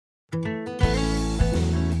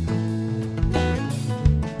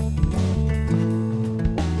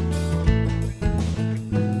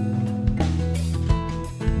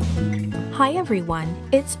Hi everyone,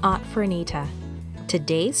 it's Aunt Fernita.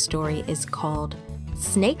 Today's story is called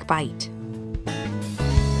Snakebite.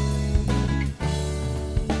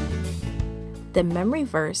 The memory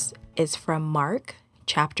verse is from Mark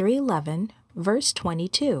chapter 11, verse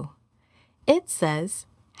 22. It says,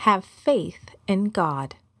 "Have faith in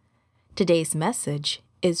God." Today's message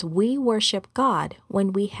is we worship God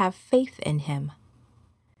when we have faith in Him.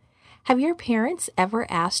 Have your parents ever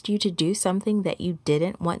asked you to do something that you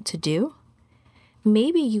didn't want to do?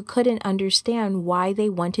 Maybe you couldn't understand why they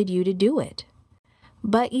wanted you to do it,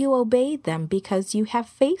 but you obeyed them because you have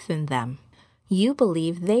faith in them. You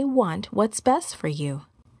believe they want what's best for you.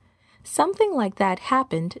 Something like that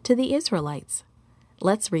happened to the Israelites.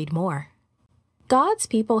 Let's read more. God's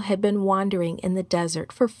people had been wandering in the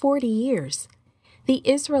desert for 40 years. The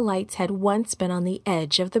Israelites had once been on the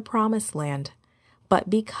edge of the Promised Land,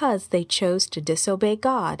 but because they chose to disobey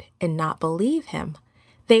God and not believe Him,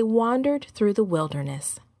 they wandered through the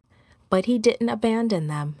wilderness. But He didn't abandon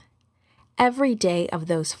them. Every day of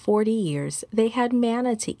those 40 years, they had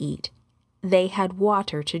manna to eat. They had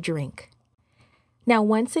water to drink. Now,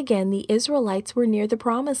 once again, the Israelites were near the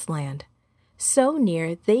Promised Land, so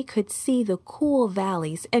near they could see the cool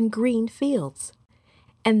valleys and green fields.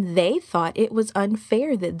 And they thought it was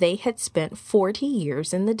unfair that they had spent 40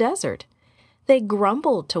 years in the desert. They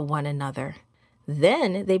grumbled to one another.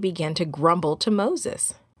 Then they began to grumble to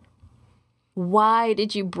Moses. "Why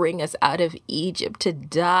did you bring us out of Egypt to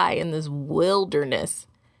die in this wilderness?"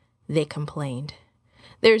 they complained.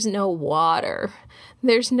 "There's no water,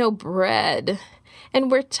 there's no bread,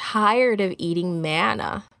 and we're tired of eating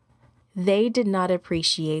manna." They did not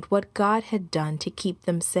appreciate what God had done to keep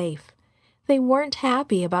them safe. They weren't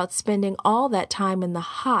happy about spending all that time in the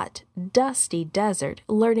hot, dusty desert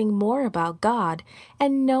learning more about God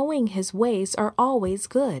and knowing His ways are always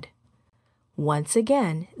good. Once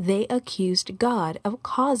again, they accused God of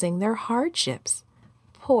causing their hardships.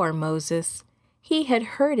 Poor Moses. He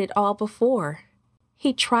had heard it all before.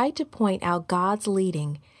 He tried to point out God's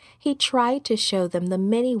leading. He tried to show them the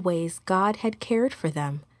many ways God had cared for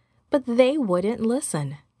them, but they wouldn't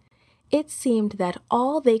listen. It seemed that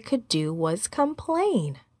all they could do was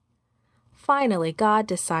complain. Finally, God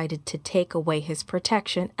decided to take away His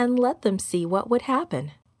protection and let them see what would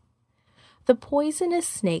happen. The poisonous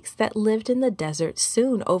snakes that lived in the desert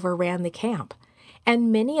soon overran the camp,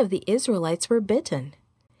 and many of the Israelites were bitten.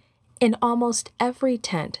 In almost every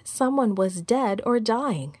tent, someone was dead or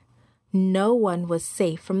dying. No one was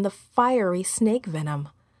safe from the fiery snake venom.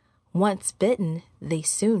 Once bitten, they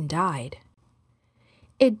soon died.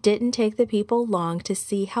 It didn't take the people long to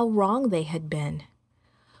see how wrong they had been.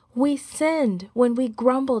 "We sinned when we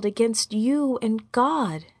grumbled against you and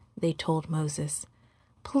God," they told Moses.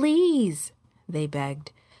 "Please," they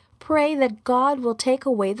begged, "pray that God will take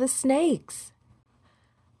away the snakes."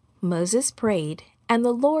 Moses prayed, and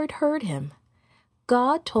the Lord heard him.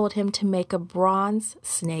 God told him to make a bronze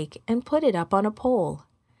snake and put it up on a pole.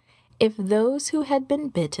 If those who had been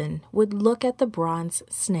bitten would look at the bronze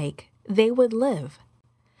snake, they would live.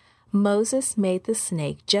 Moses made the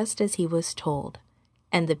snake just as he was told,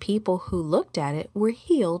 and the people who looked at it were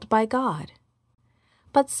healed by God.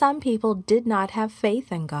 But some people did not have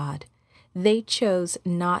faith in God. They chose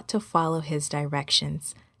not to follow His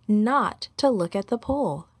directions, not to look at the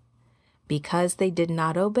pole. Because they did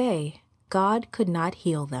not obey, God could not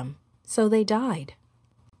heal them, so they died.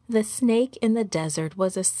 The snake in the desert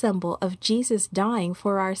was a symbol of Jesus dying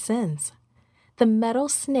for our sins. The metal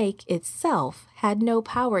snake itself had no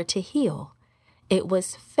power to heal. It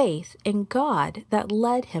was faith in God that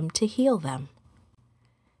led Him to heal them.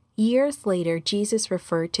 Years later, Jesus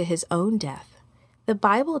referred to His own death. The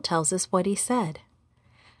Bible tells us what He said.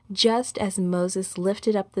 "Just as Moses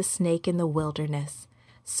lifted up the snake in the wilderness,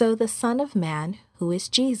 so the Son of Man, who is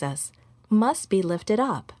Jesus, must be lifted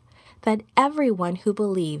up, that everyone who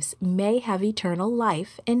believes may have eternal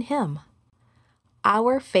life in Him."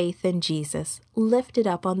 Our faith in Jesus, lifted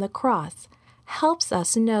up on the cross, helps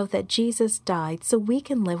us know that Jesus died so we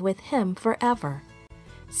can live with Him forever.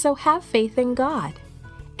 So have faith in God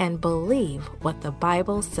and believe what the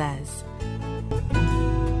Bible says.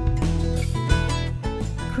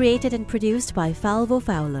 Created and produced by Falvo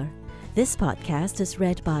Fowler. This podcast is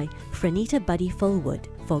read by Fernita Buddy Fullwood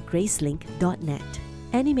for Gracelink.net.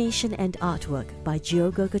 Animation and artwork by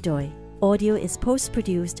Giogo Godoy. Audio is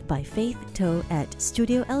post-produced by Faith To at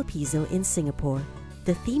Studio El Piso in Singapore.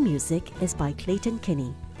 The theme music is by Clayton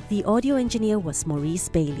Kinney. The audio engineer was Maurice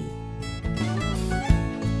Bailey.